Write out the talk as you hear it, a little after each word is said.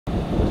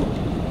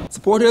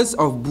Supporters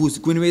of Bruce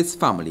Greenway's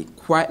family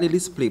quietly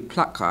displayed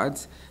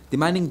placards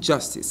demanding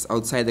justice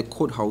outside the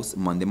courthouse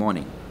Monday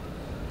morning.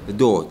 The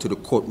door to the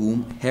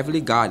courtroom heavily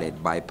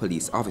guarded by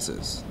police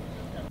officers.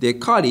 Their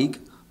colleague,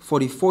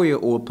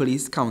 44-year-old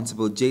police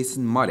constable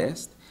Jason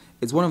Modest,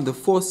 is one of the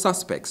 4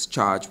 suspects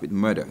charged with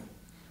murder.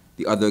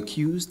 The other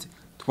accused,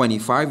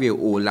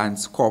 25-year-old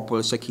Lance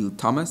Corporal Shaquille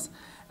Thomas,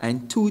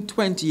 and 2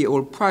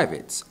 20-year-old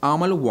privates,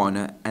 Amal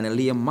Warner and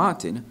Liam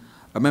Martin,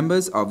 are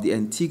members of the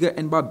Antigua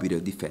and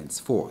Barbuda Defense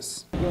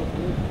Force.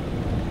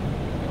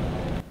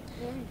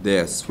 They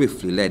are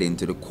swiftly led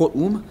into the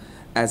courtroom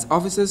as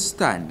officers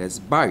stand as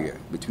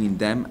barrier between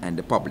them and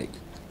the public.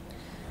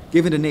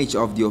 Given the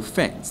nature of the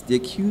offense, the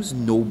accused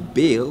know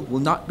bail will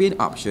not be an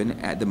option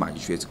at the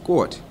magistrate's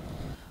court.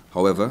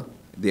 However,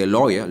 their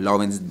lawyer,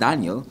 Lawrence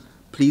Daniel,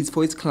 pleads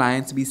for his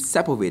clients to be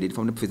separated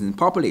from the prison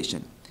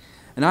population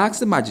and asks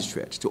the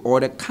magistrate to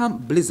order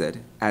Camp Blizzard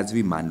as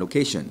remand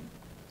location.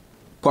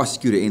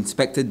 Prosecutor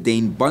Inspector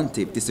Dane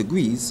Buntiff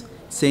disagrees,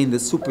 saying the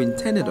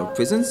superintendent of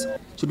prisons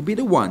should be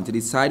the one to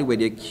decide where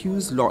the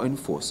accused law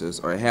enforcers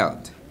are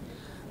held.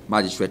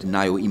 Magistrate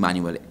Nayo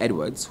Emmanuel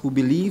Edwards, who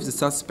believes the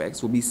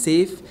suspects will be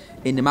safe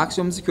in the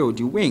maximum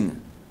security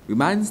wing,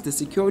 remands the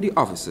security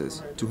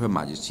officers to Her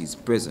Majesty's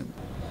prison.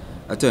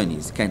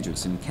 Attorneys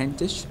Kendrickson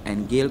Kentish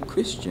and Gail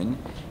Christian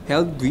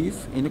held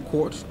brief in the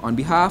court on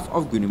behalf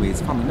of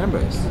Greenway's family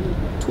members,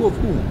 2 of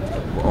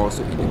whom were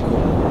also in the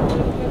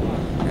court.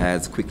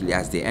 As quickly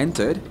as they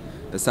entered,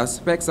 the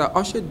suspects are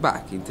ushered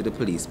back into the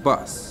police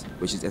bus,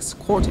 which is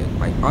escorted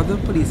by other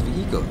police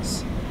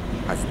vehicles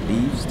as it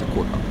leaves the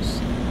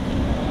courthouse.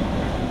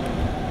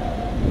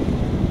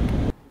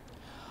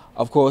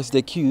 Of course, the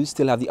accused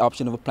still have the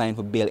option of applying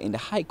for bail in the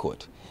High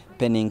Court,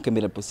 pending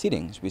committal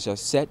proceedings, which are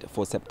set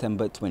for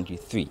September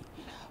 23.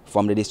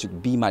 From the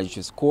District B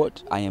Magistrates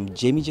Court, I am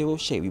Jamie J.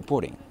 Roche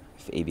reporting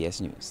for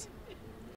ABS News.